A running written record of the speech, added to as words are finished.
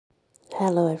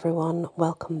Hello everyone,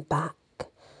 welcome back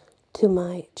to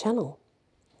my channel.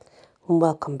 And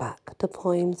welcome back to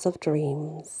Poems of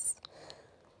Dreams.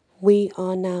 We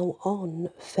are now on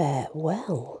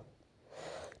farewell.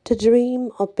 To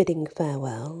dream of bidding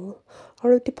farewell,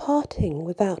 or of departing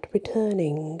without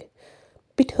returning,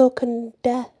 betokened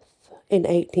death in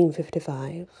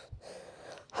 1855.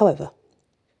 However,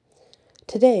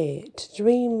 today, to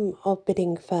dream of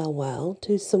bidding farewell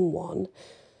to someone,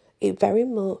 it very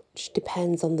much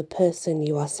depends on the person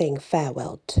you are saying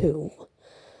farewell to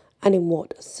and in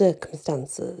what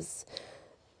circumstances.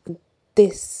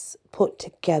 This put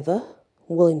together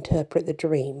will interpret the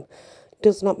dream.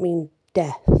 Does not mean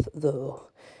death, though.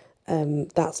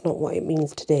 That's not what it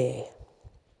means today,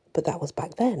 but that was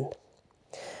back then.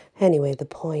 Anyway, the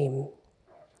poem.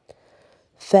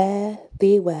 Fare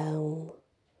thee well,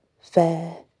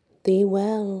 fare thee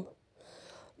well,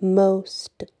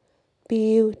 most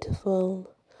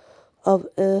beautiful of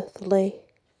earthly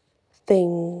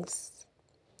things.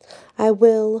 I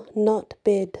will not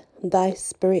bid thy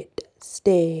spirit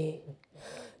stay,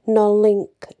 nor link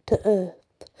to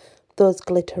earth those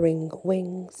glittering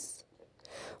wings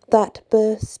that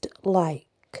burst like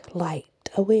light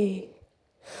away.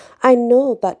 I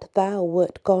know that thou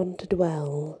wert gone to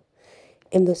dwell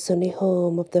in the sunny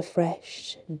home of the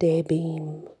fresh day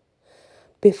beam,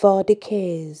 before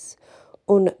decay's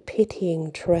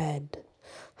unpitying tread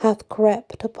hath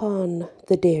crept upon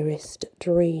the dearest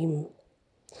dream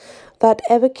that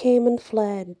ever came and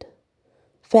fled.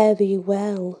 Fare thee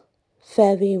well,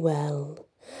 fare thee well,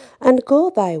 and go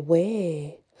thy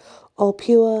way, all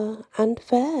pure and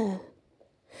fair,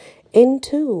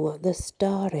 into the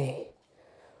starry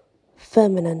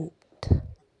firmament,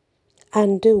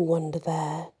 and do wander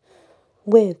there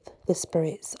with the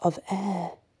spirits of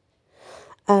air,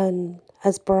 and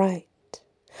as bright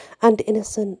and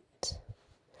innocent.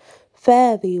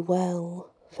 Fare thee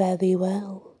well, fare thee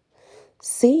well.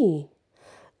 See,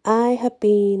 I have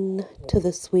been to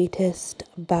the sweetest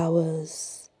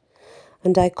bowers,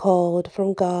 and I called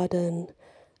from garden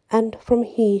and from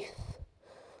heath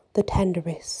the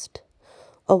tenderest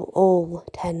of all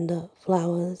tender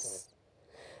flowers,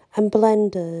 and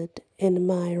blended in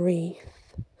my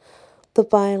wreath the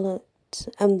violet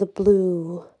and the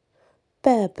blue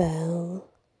berbel,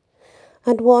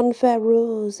 and one fair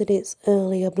rose in its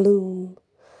earlier bloom.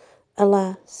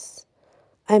 Alas,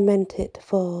 I meant it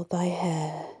for thy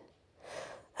hair,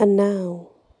 and now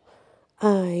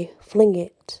I fling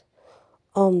it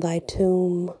on thy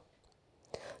tomb,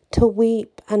 to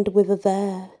weep and wither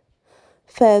there.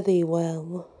 Fare thee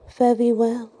well, fare thee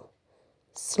well.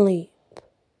 Sleep,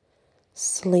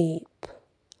 sleep,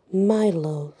 my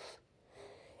love,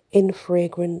 in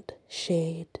fragrant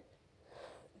shade.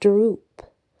 Droop,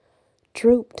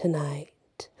 droop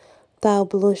tonight, thou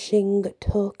blushing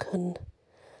token.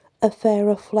 A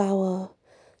fairer flower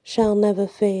shall never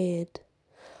fade,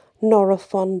 nor a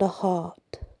fonder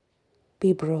heart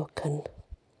be broken.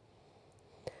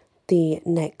 The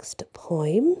next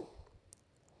poem,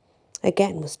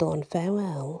 again, we're still on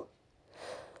farewell.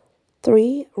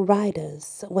 3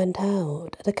 riders went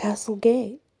out at a castle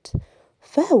gate.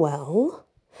 Farewell!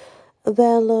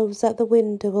 Their loves at the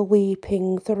window a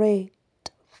weeping threat.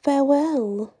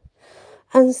 Farewell!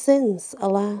 And since,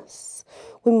 alas,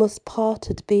 we must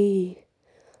parted be,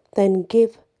 then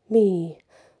give me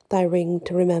thy ring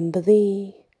to remember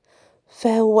thee.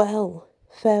 Farewell,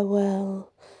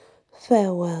 farewell,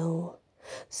 farewell.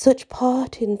 Such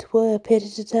parting 'twere pity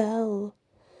to tell.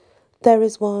 There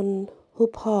is one who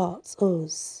parts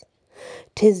us.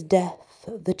 'Tis death,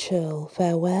 the churl.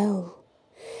 Farewell.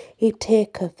 He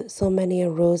taketh so many a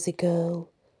rosy girl.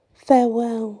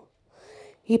 Farewell.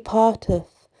 He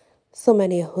parteth so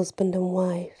many a husband and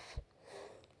wife,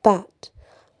 that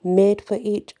made for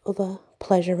each other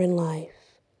pleasure in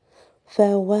life.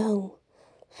 Farewell,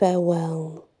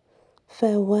 farewell,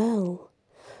 farewell.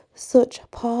 Such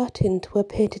parting 'twere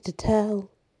pity to tell.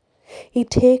 He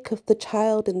taketh the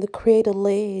child in the cradle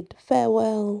laid.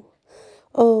 Farewell.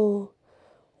 Oh,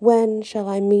 when shall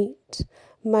I meet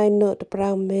my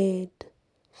nut-brown maid?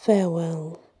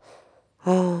 Farewell.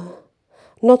 Ah,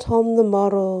 not on the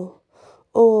morrow.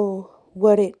 Oh,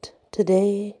 were it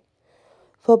today,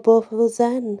 for both of us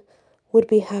then would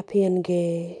be happy and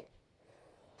gay.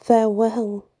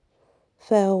 Farewell,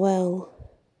 farewell,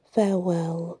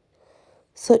 farewell.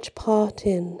 Such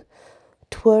parting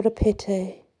 'twere a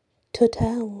pity to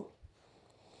tell.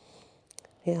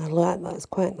 Yeah, I like that. It's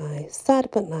quite nice. Sad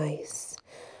but nice.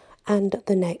 And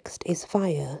the next is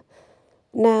fire.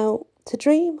 Now, to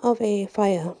dream of a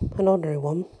fire, an ordinary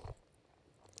one,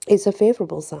 is a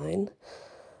favourable sign.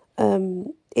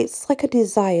 It's like a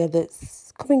desire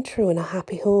that's coming true in a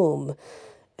happy home,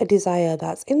 a desire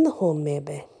that's in the home,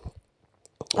 maybe.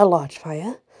 A large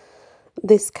fire.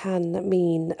 This can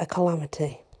mean a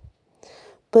calamity,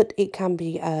 but it can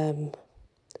be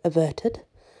averted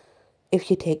if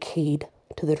you take heed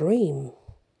to the dream.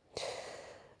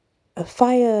 A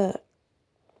fire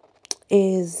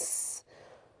is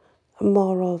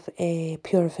more of a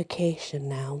purification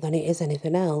now than it is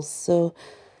anything else. So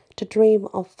to dream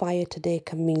of fire today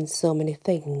can mean so many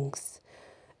things.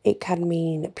 It can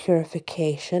mean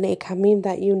purification. It can mean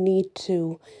that you need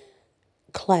to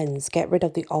cleanse, get rid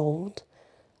of the old,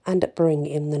 and bring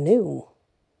in the new.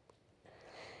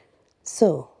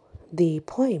 So, the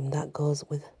poem that goes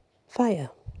with fire.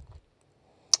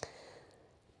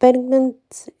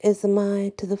 Benignant is the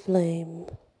mind to the flame,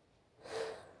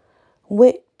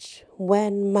 which,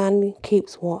 when man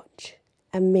keeps watch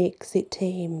and makes it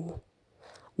tame,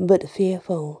 but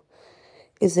fearful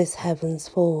is this heaven's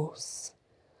force,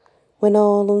 when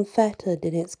all unfettered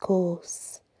in its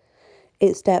course,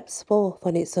 it steps forth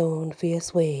on its own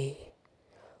fierce way,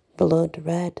 blood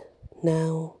red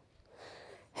now.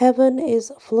 Heaven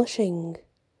is flushing,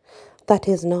 that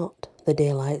is not the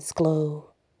daylight's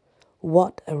glow.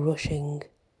 What a rushing!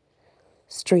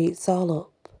 Streets all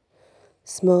up,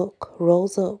 smoke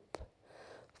rolls up,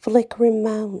 flickering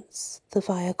mounts the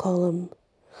fire column,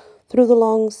 through the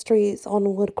long streets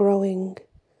onward growing,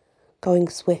 going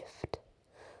swift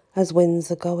as winds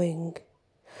are going,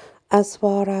 as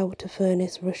far out a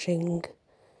furnace rushing,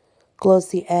 glows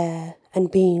the air and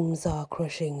beams are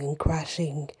crushing and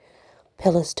crashing,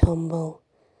 pillars tumble,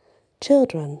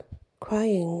 children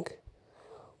crying,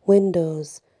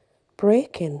 windows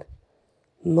breaking,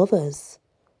 mothers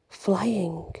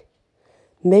flying,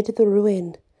 mid the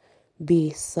ruin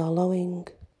beasts are lowing,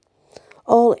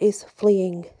 all is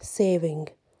fleeing, saving,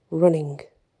 running,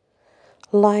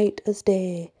 light as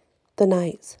day, the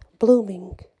night's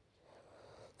blooming,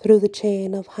 through the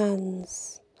chain of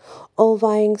hands, all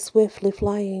vying swiftly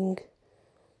flying,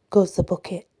 goes the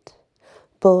bucket,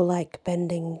 bow-like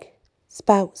bending,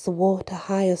 spouts the water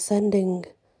high ascending,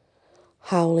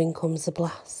 howling comes the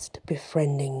blast,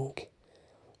 befriending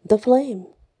the flame.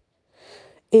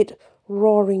 It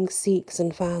roaring seeks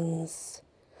and fans,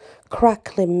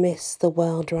 crackling mists the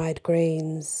well-dried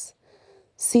grains,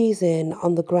 seizing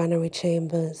on the granary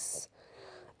chambers,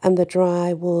 and the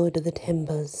dry wood of the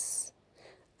timbers,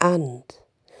 and,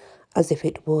 as if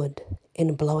it would,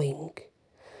 in blowing,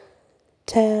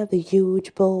 tear the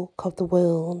huge bulk of the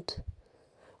world,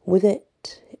 with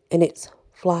it in its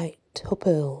flight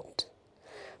uphurled,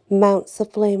 mounts the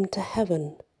flame to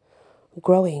heaven,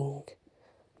 growing,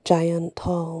 giant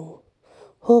tall,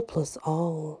 hopeless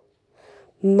all.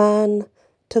 Man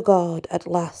to God at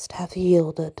last hath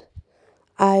yielded,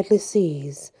 idly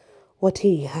sees what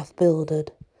he hath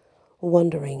builded,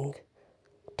 wandering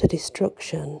to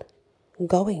destruction,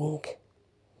 going.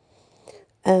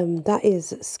 That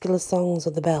is Skilla Songs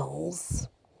of the Bells.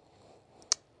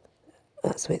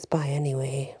 That's what it's by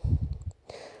anyway.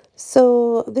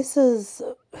 So this is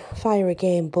fire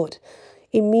again, but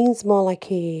it means more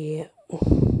like a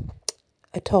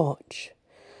torch,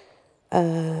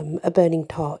 a burning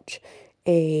torch,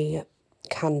 a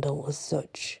candle as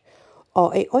such,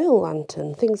 or a oil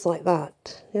lantern, things like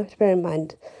that. You have to bear in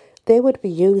mind they would be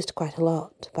used quite a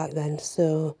lot back then.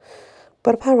 So,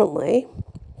 but apparently,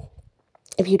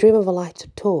 if you dream of a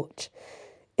lighted torch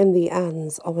in the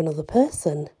hands of another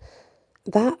person,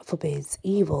 that forbids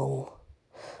evil.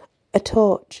 A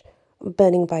torch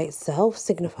burning by itself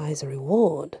signifies a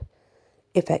reward.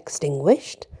 If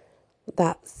extinguished,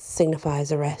 that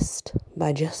signifies arrest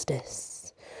by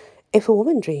justice. If a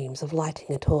woman dreams of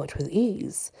lighting a torch with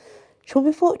ease, she will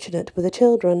be fortunate with her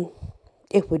children.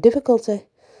 If with difficulty,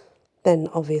 then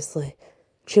obviously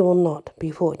she will not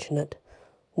be fortunate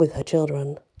with her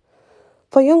children.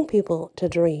 For young people to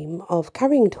dream of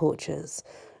carrying torches,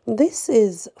 this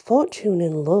is fortune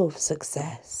in love,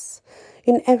 success,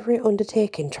 in every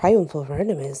undertaking, triumph over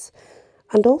enemies,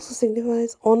 and also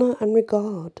signifies honour and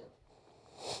regard.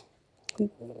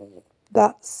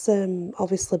 That's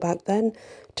obviously back then.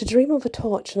 To dream of a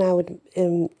torch now,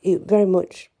 it very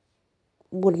much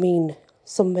would mean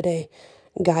somebody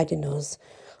guiding us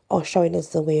or showing us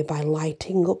the way by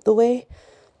lighting up the way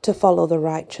to follow the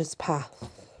righteous path,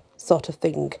 sort of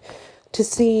thing. To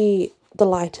see the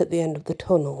light at the end of the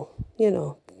tunnel,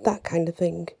 that kind of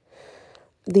thing.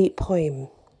 The poem.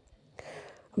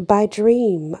 By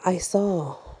dream I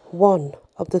saw one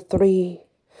of the three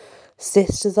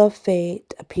sisters of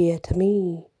fate appear to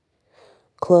me.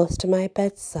 Close to my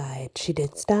bedside she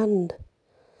did stand,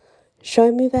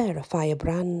 showing me there a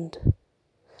firebrand.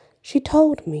 She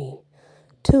told me,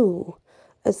 too,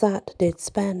 as that did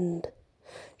spend.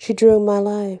 She drew my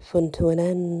life unto an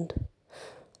end.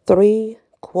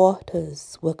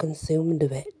 3/4 were consumed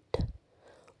of it.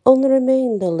 Only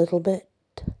remained a little bit,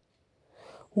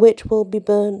 which will be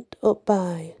burnt up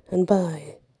by and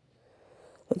by.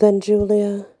 Then,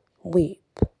 Julia,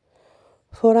 weep,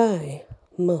 for I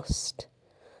must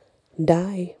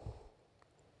die.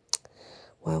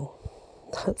 Wow,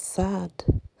 that's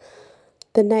sad.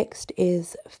 The next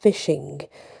is fishing.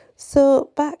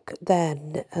 So back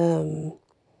then,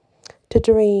 to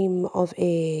dream of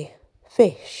a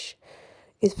fish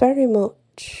is very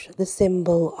much the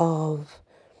symbol of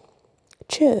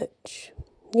church,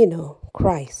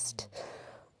 Christ.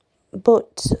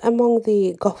 But among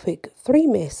the Gothic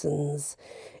Freemasons,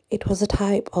 it was a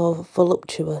type of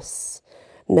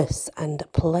voluptuousness and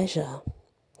pleasure.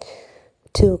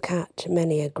 To catch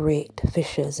many a great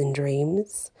fishes in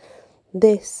dreams,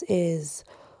 this is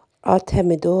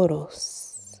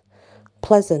Artemidoros,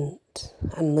 pleasant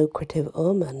and lucrative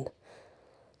omen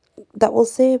that will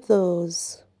save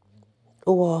those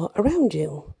who are around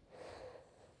you.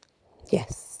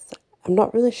 Yes, I'm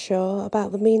not really sure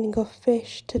about the meaning of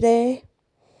fish today.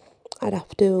 I'd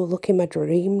have to look in my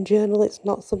dream journal. It's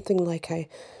not something like I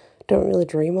don't really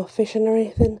dream of fishing or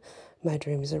anything. My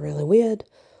dreams are really weird.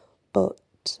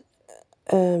 But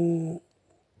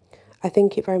I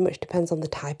think it very much depends on the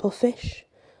type of fish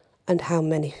and how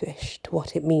many fish to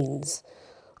what it means.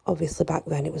 Obviously back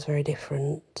then it was very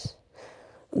different.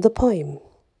 The poem.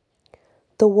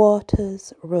 The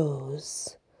waters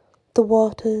rose. The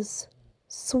waters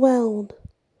swelled.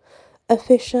 A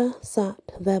fisher sat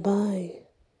thereby,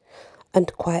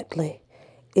 and quietly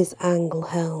his angle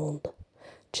held.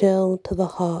 Chilled to the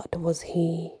heart was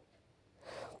he.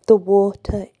 The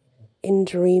water in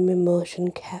dreamy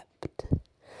motion kept,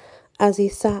 as he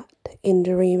sat in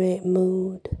dreamy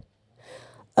mood.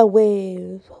 A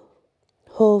wave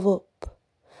hove up,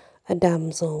 a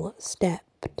damsel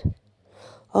stepped,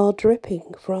 all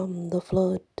dripping from the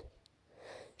flood.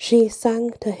 She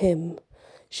sang to him,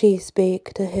 she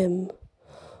spake to him,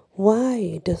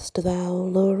 why dost thou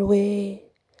lure away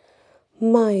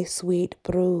my sweet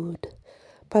brood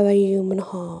by the human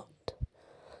heart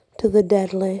to the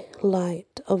deadly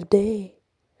light of day?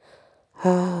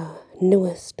 Ah,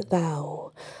 knewest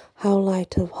thou how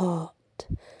light of heart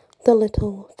the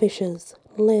little fishes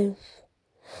live?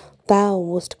 Thou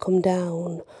wast come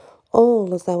down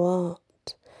all as thou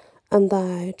art, and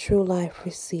thy true life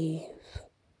receive.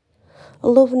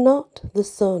 Love not the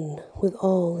sun with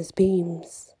all his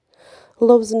beams,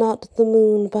 loves not the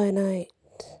moon by night,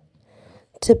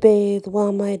 to bathe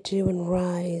while my dew and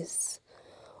rise,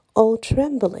 all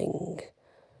trembling,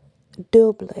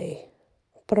 doubly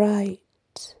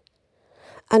bright,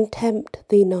 and tempt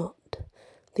thee not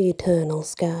the eternal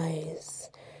skies,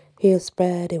 here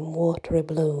spread in watery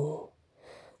blue,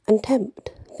 and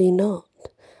tempt thee not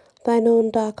thine own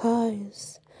dark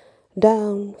eyes,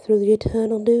 down through the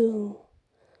eternal dew.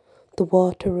 The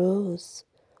water rose,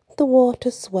 the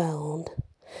water swelled,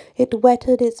 it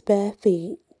wetted its bare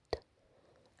feet,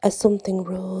 as something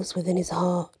rose within his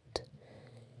heart.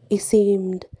 He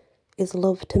seemed his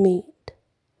love to meet.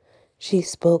 She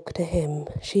spoke to him,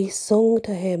 she sung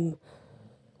to him.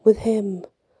 With him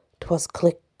 'twas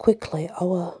quickly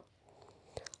o'er.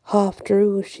 Half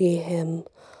drew she him,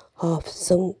 half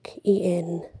sunk he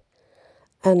in,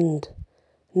 and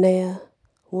ne'er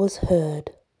was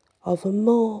heard of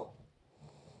more.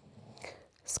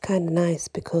 It's kind of nice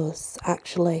because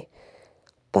actually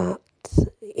that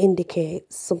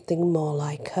indicates something more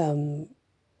like a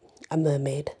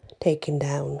mermaid taking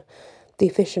down the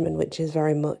fisherman, which is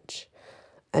very much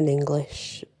an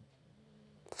English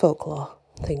folklore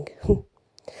thing.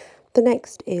 The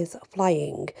next is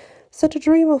flying. So to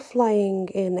dream of flying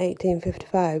in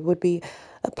 1855 would be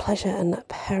a pleasure and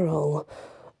peril.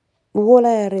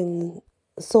 Voler in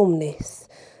somnis,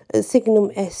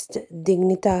 signum est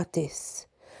dignitatis.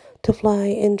 To fly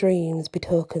in dreams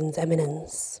betokens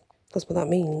eminence. That's what that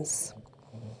means.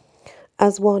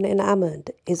 As one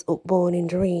enamoured is upborne in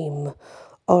dream,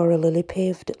 o'er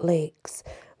lily-paved lakes,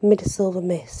 mid silver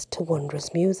mist to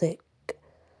wondrous music.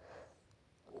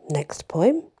 Next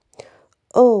poem.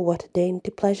 Oh, what a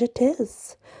dainty pleasure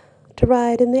 'tis to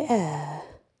ride in the air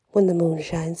when the moon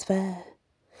shines fair.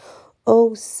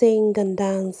 Oh, sing and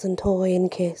dance and toy and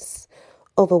kiss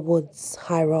over woods,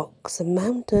 high rocks and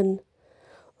mountain,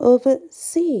 over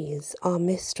seas, our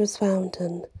mistress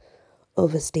fountain,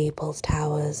 over steeples,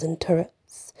 towers and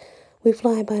turrets. We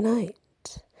fly by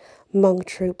night, 'mong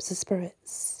troops of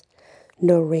spirits.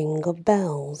 No ring of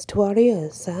bells to our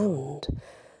ears sound,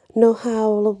 No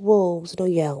howl of wolves, no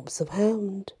yelps of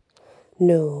hound.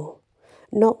 No,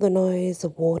 not the noise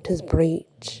of water's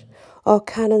breach, or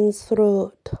cannon's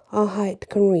throat, or height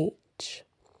can reach.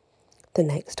 The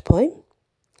next poem.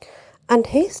 And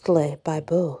hastily by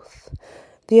both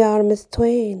the armies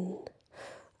twain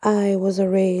I was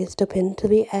raised up into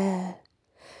the air,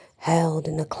 held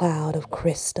in a cloud of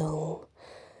crystal,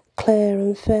 clear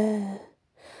and fair,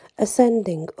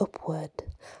 ascending upward,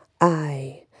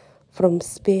 I, from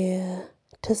spear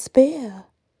to spear,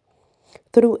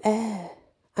 through air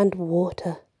and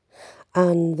water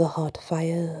and the hot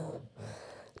fire,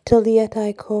 till yet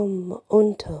I come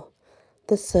unto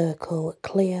the circle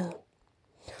clear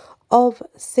of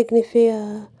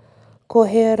signifia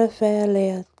cohere fair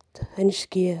leat and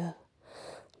skia,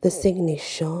 the signy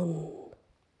shone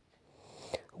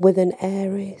with an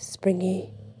airy,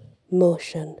 springy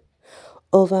motion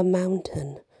over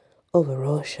mountain, over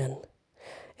ocean.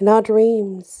 In our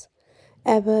dreams,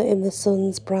 ever in the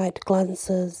sun's bright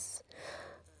glances,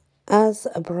 as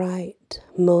a bright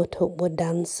mote upward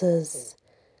dances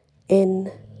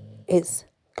in its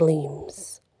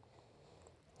gleams.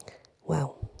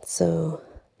 Wow, so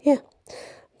yeah,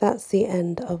 that's the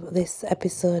end of this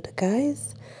episode,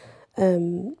 guys.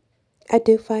 I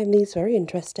do find these very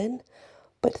interesting,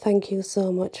 but thank you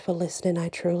so much for listening. I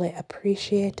truly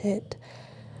appreciate it.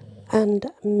 And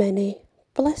many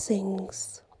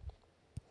blessings.